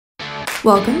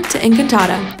Welcome to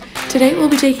Encantada. Today we'll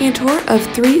be taking a tour of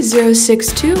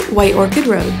 3062 White Orchid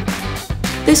Road.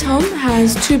 This home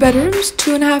has 2 bedrooms,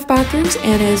 2.5 bathrooms,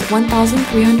 and is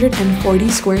 1,340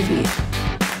 square feet.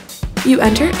 You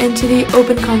enter into the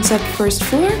open concept first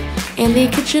floor, and the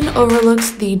kitchen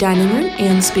overlooks the dining room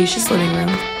and spacious living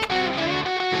room.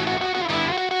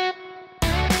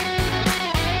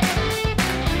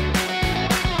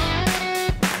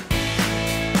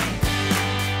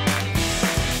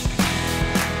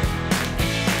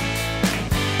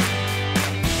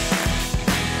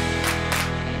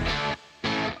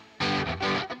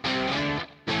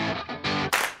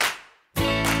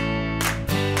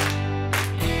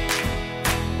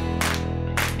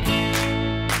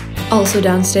 Also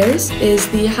downstairs is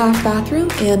the half bathroom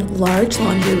and large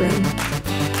laundry room.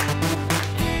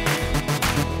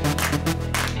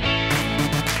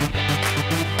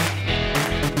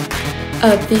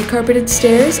 Up the carpeted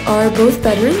stairs are both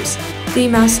bedrooms. The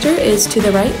master is to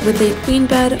the right with a queen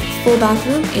bed, full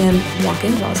bathroom, and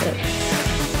walk-in closet.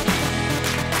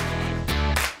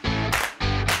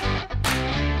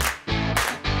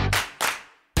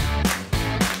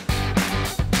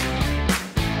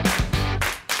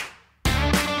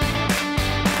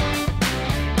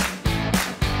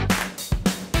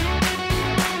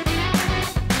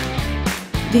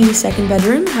 The second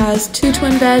bedroom has 2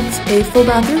 twin beds, a full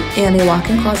bathroom, and a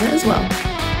walk-in closet as well.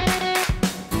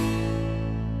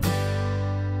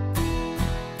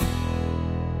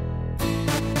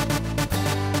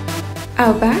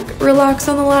 Out back, relax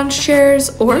on the lounge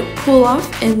chairs or cool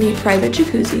off in the private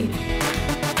jacuzzi.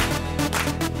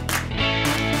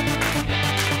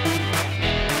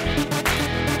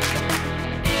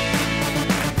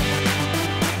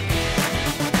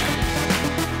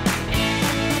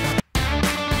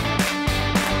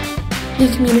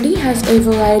 The community has a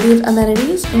variety of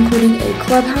amenities, including a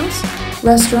clubhouse,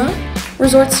 restaurant,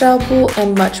 resort-style pool,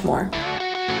 and much more.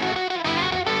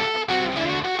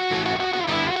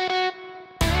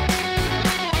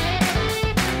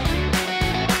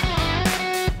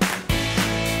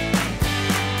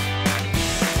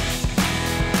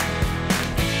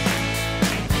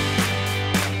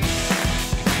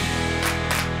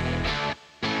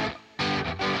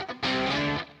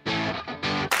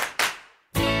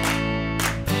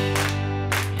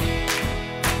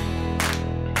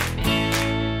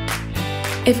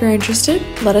 If you're interested,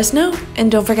 let us know,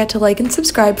 and don't forget to like and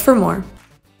subscribe for more.